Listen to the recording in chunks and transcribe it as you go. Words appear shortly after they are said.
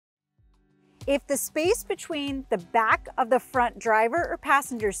If the space between the back of the front driver or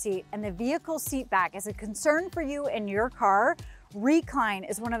passenger seat and the vehicle seat back is a concern for you in your car, recline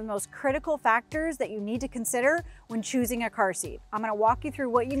is one of the most critical factors that you need to consider when choosing a car seat. I'm going to walk you through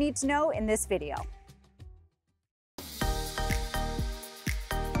what you need to know in this video.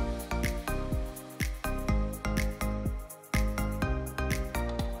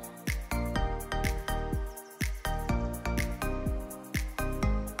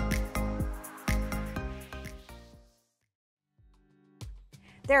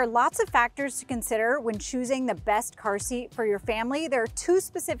 There are lots of factors to consider when choosing the best car seat for your family. There are two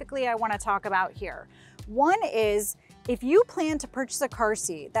specifically I want to talk about here. One is if you plan to purchase a car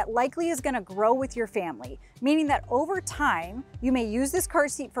seat that likely is going to grow with your family, meaning that over time you may use this car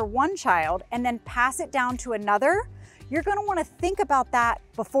seat for one child and then pass it down to another, you're going to want to think about that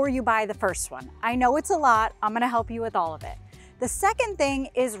before you buy the first one. I know it's a lot. I'm going to help you with all of it. The second thing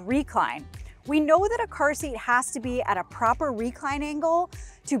is recline. We know that a car seat has to be at a proper recline angle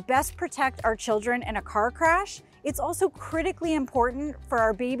to best protect our children in a car crash. It's also critically important for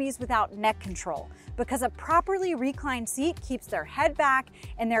our babies without neck control because a properly reclined seat keeps their head back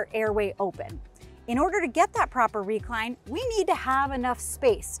and their airway open. In order to get that proper recline, we need to have enough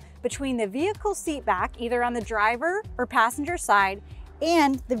space between the vehicle seat back, either on the driver or passenger side,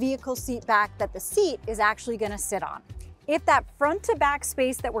 and the vehicle seat back that the seat is actually going to sit on. If that front to back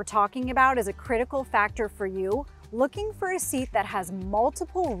space that we're talking about is a critical factor for you, looking for a seat that has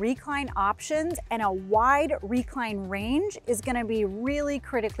multiple recline options and a wide recline range is going to be really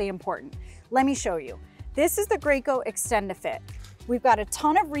critically important. Let me show you. This is the Graco Extend to Fit. We've got a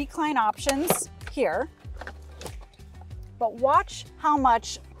ton of recline options here, but watch how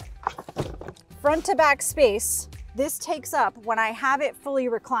much front to back space this takes up when I have it fully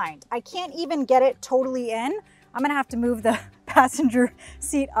reclined. I can't even get it totally in. I'm gonna have to move the passenger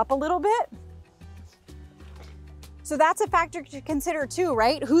seat up a little bit. So that's a factor to consider too,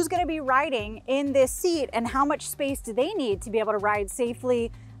 right? Who's gonna be riding in this seat and how much space do they need to be able to ride safely?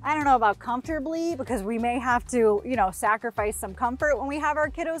 I don't know about comfortably, because we may have to, sacrifice some comfort when we have our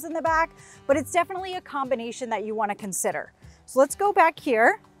kiddos in the back, but it's definitely a combination that you wanna consider. So let's go back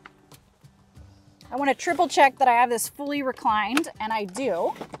here. I wanna triple check that I have this fully reclined, and I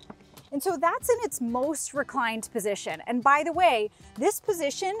do. And so that's in its most reclined position. And by the way, this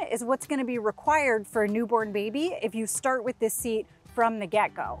position is what's gonna be required for a newborn baby if you start with this seat from the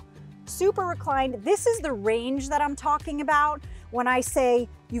get-go. Super reclined, this is the range that I'm talking about when I say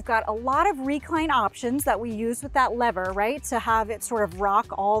you've got a lot of recline options that we use with that lever, right? To have it sort of rock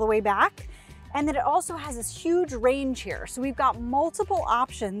all the way back. And then it also has this huge range here. So we've got multiple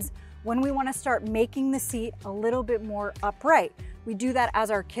options when we wanna start making the seat a little bit more upright. We do that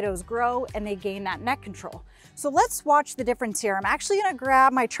as our kiddos grow and they gain that neck control. So let's watch the difference here. I'm actually gonna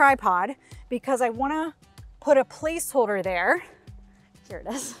grab my tripod because I wanna put a placeholder there. Here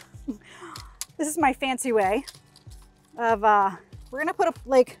it is. This is my fancy way of, we're gonna put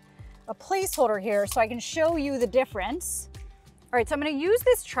a placeholder here so I can show you the difference. All right, so I'm gonna use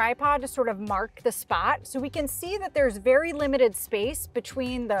this tripod to sort of mark the spot so we can see that there's very limited space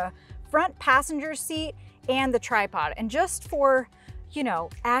between the front passenger seat and the tripod. And just for,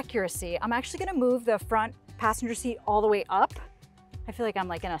 accuracy, I'm actually gonna move the front passenger seat all the way up. I feel like I'm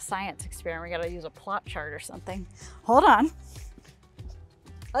like in a science experiment. We gotta use a plot chart or something. Hold on.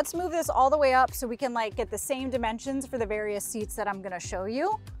 Let's move this all the way up so we can get the same dimensions for the various seats that I'm gonna show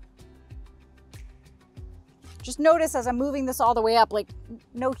you. Just notice as I'm moving this all the way up,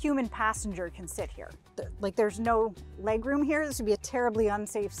 no human passenger can sit here. There's no leg room here. This would be a terribly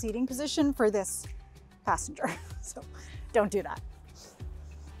unsafe seating position for this passenger. So don't do that.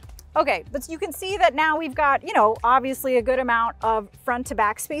 Okay, but you can see that now we've got, obviously a good amount of front to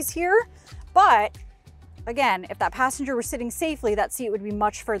back space here. But again, if that passenger were sitting safely, that seat would be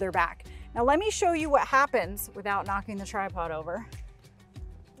much further back. Now let me show you what happens without knocking the tripod over.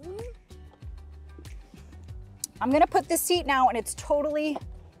 I'm gonna put this seat now in its totally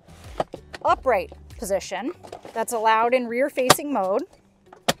upright position. That's allowed in rear facing mode,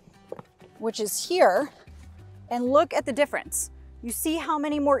 which is here. And look at the difference. You see how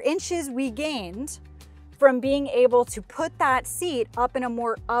many more inches we gained from being able to put that seat up in a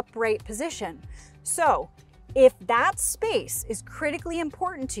more upright position. So if that space is critically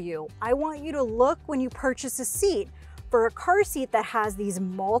important to you, I want you to look when you purchase a seat for a car seat that has these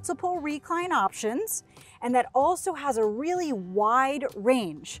multiple recline options and that also has a really wide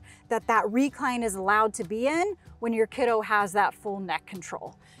range that recline is allowed to be in when your kiddo has that full neck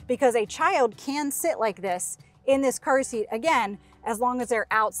control. Because a child can sit like this in this car seat, again, as long as they're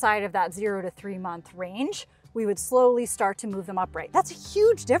outside of that 0 to 3 month range, we would slowly start to move them upright. That's a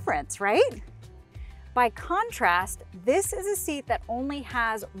huge difference, right? By contrast, this is a seat that only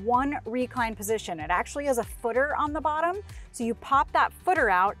has one recline position. It actually has a footer on the bottom, so you pop that footer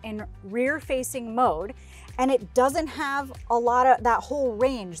out in rear-facing mode, and it doesn't have a lot of that whole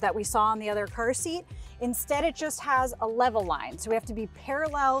range that we saw on the other car seat. Instead, it just has a level line, so we have to be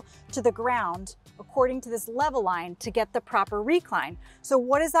parallel to the ground according to this level line to get the proper recline. So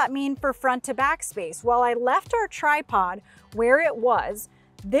what does that mean for front to back space? Well, I left our tripod where it was.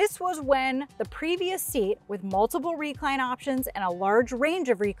 This was when the previous seat with multiple recline options and a large range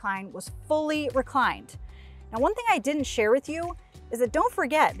of recline was fully reclined. Now, one thing I didn't share with you is that don't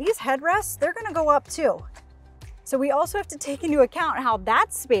forget, these headrests, they're gonna go up too. So we also have to take into account how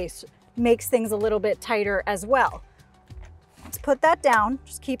that space makes things a little bit tighter as well. Let's put that down,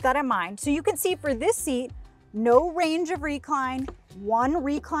 just keep that in mind. So you can see for this seat, no range of recline, one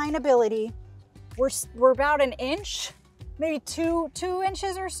reclinability. We're about an inch, maybe two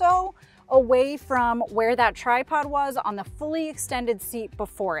inches or so away from where that tripod was on the fully extended seat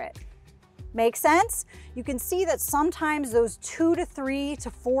before it. Make sense? You can see that sometimes those 2 to 3 to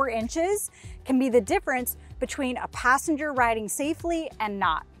 4 inches can be the difference between a passenger riding safely and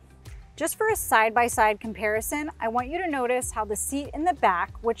not. Just for a side-by-side comparison, I want you to notice how the seat in the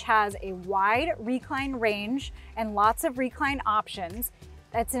back, which has a wide recline range and lots of recline options,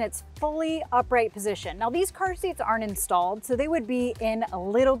 that's in its fully upright position. Now, these car seats aren't installed, so they would be in a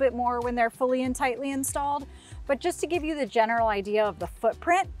little bit more when they're fully and tightly installed. But just to give you the general idea of the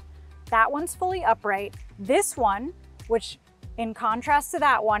footprint, that one's fully upright. This one, which in contrast to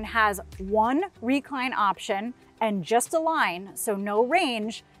that one, has one recline option and just a line, so no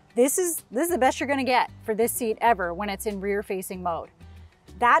range. This is the best you're gonna get for this seat ever when it's in rear-facing mode.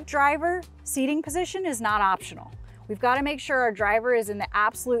 That driver seating position is not optional. We've got to make sure our driver is in the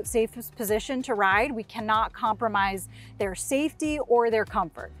absolute safest position to ride. We cannot compromise their safety or their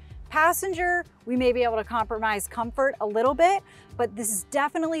comfort. Passenger, we may be able to compromise comfort a little bit, but this is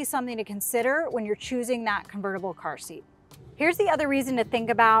definitely something to consider when you're choosing that convertible car seat. Here's the other reason to think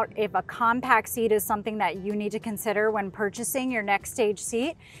about if a compact seat is something that you need to consider when purchasing your next stage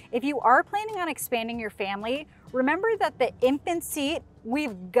seat. If you are planning on expanding your family, remember that the infant seat,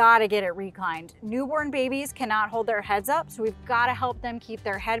 we've got to get it reclined. Newborn babies cannot hold their heads up, so we've got to help them keep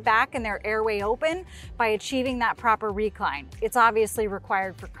their head back and their airway open by achieving that proper recline. It's obviously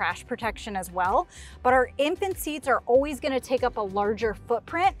required for crash protection as well, but our infant seats are always going to take up a larger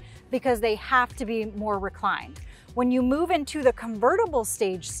footprint because they have to be more reclined. When you move into the convertible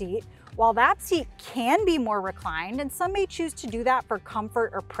stage seat, while that seat can be more reclined, and some may choose to do that for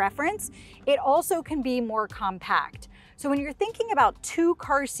comfort or preference, it also can be more compact. So when you're thinking about 2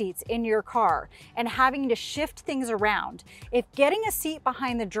 car seats in your car and having to shift things around, if getting a seat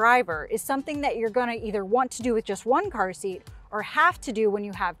behind the driver is something that you're gonna either want to do with just 1 car seat or have to do when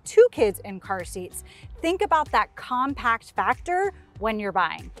you have 2 kids in car seats, think about that compact factor when you're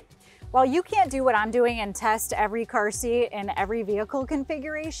buying. While you can't do what I'm doing and test every car seat and every vehicle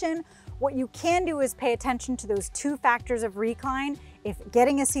configuration, what you can do is pay attention to those 2 factors of recline if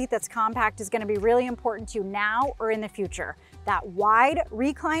getting a seat that's compact is going to be really important to you now or in the future. That wide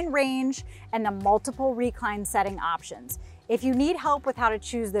recline range and the multiple recline setting options. If you need help with how to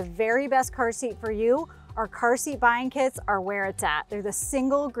choose the very best car seat for you, our car seat buying kits are where it's at. They're the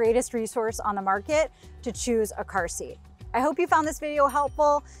single greatest resource on the market to choose a car seat. I hope you found this video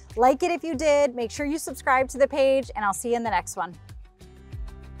helpful. Like it if you did, make sure you subscribe to the page, and I'll see you in the next one.